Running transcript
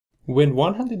When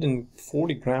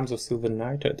 140 grams of silver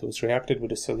nitrate was reacted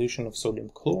with a solution of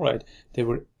sodium chloride, there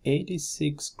were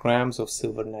 86 grams of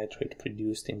silver nitrate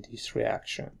produced in this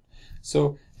reaction.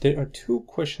 So there are two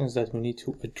questions that we need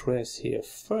to address here.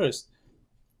 First,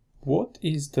 what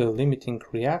is the limiting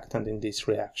reactant in this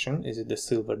reaction? Is it the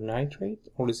silver nitrate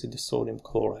or is it the sodium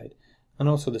chloride? And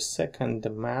also the second, the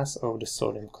mass of the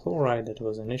sodium chloride that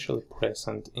was initially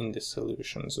present in the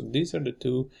solution. So these are the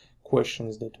two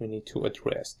questions that we need to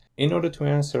address. In order to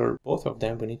answer both of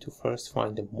them, we need to first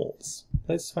find the moles.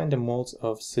 Let's find the moles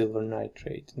of silver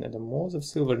nitrate. Now the moles of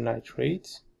silver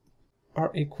nitrate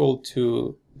are equal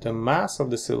to the mass of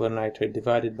the silver nitrate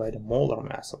divided by the molar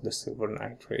mass of the silver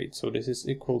nitrate. So this is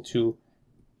equal to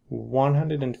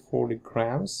 140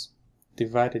 grams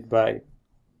divided by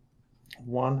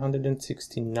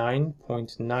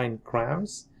 169.9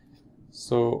 grams.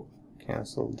 So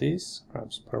cancel this,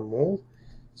 grams per mole.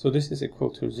 So this is equal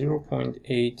to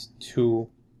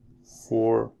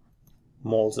 0.824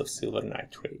 moles of silver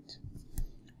nitrate.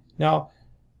 Now,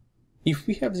 if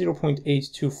we have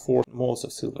 0.824 moles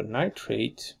of silver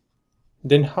nitrate,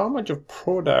 then how much of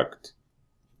product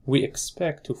we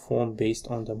expect to form based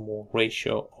on the mole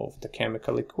ratio of the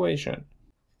chemical equation?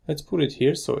 Let's put it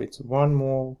here. So it's 1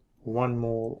 mole, 1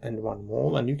 mole, and 1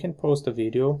 mole. And you can pause the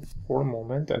video for a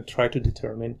moment and try to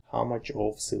determine how much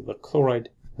of silver chloride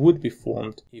would be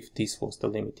formed if this was the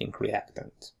limiting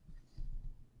reactant.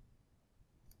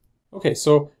 Okay,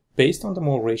 so based on the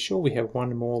mole ratio, we have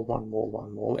 1 mole, 1 mole,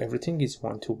 1 mole. Everything is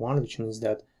 1 to 1, which means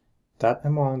that that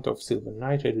amount of silver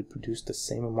nitrate will produce the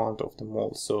same amount of the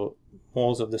moles. So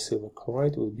moles of the silver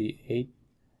chloride will be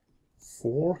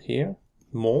 84 here,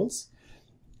 moles.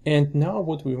 And now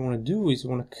what we want to do is we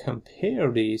want to compare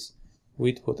these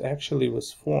with what actually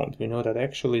was formed. We know that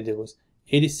actually there was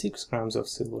 86 grams of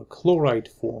silver chloride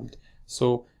formed.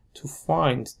 So to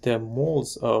find the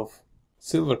moles of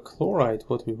silver chloride,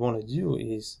 what we want to do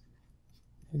is,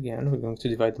 again, we're going to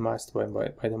divide the mass by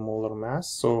the molar mass.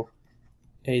 So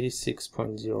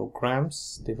 86.0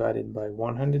 grams divided by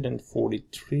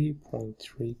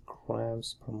 143.3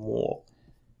 grams per mole.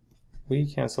 We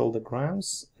cancel the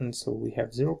grams, and so we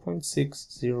have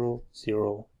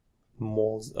 0.600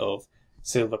 moles of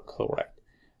silver chloride.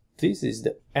 This is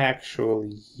the actual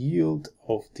yield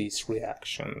of this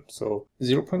reaction. So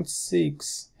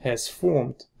 0.6 has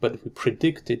formed, but we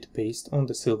predicted based on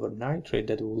the silver nitrate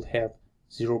that we will have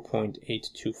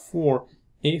 0.824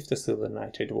 if the silver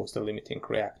nitrate was the limiting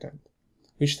reactant,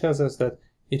 which tells us that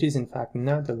it is in fact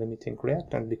not the limiting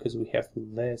reactant because we have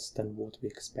less than what we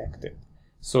expected.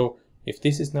 So if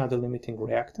this is not the limiting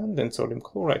reactant, then sodium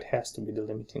chloride has to be the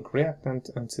limiting reactant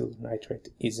and silver nitrate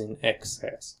is in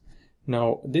excess.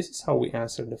 Now, this is how we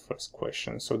answer the first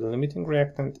question. So the limiting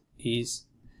reactant is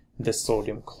the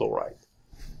sodium chloride.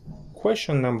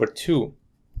 Question number 2.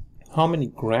 How many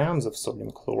grams of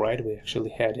sodium chloride we actually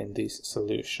had in this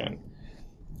solution?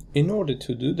 In order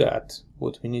to do that,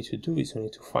 what we need to do is we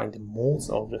need to find the moles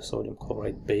of the sodium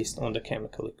chloride based on the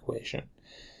chemical equation.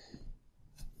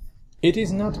 It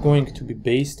is not going to be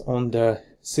based on the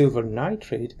silver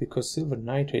nitrate because silver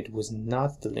nitrate was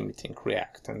not the limiting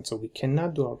reactant. So we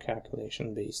cannot do our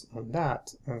calculation based on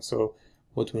that. And so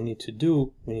what we need to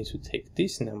do, we need to take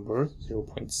this number,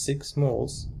 0.6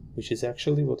 moles, which is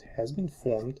actually what has been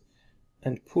formed,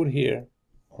 and put here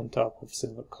on top of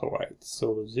silver chloride.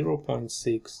 So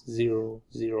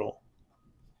 0.600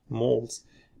 moles.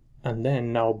 And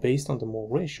then now based on the mole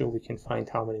ratio, we can find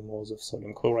how many moles of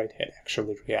sodium chloride had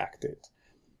actually reacted.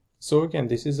 So again,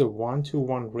 this is a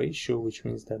 1-to-1 ratio, which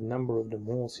means that number of the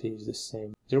moles here is the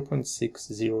same,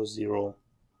 0.600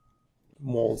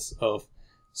 moles of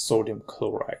sodium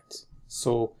chloride.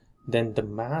 So then the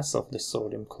mass of the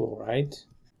sodium chloride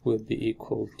will be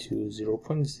equal to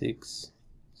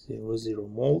 0.600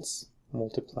 moles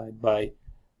multiplied by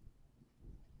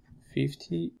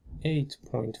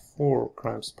 58.4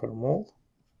 grams per mole.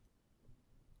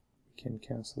 We can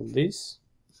cancel this.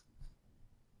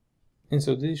 And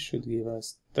so this should give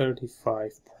us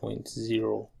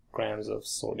 35.0 grams of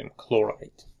sodium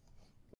chloride.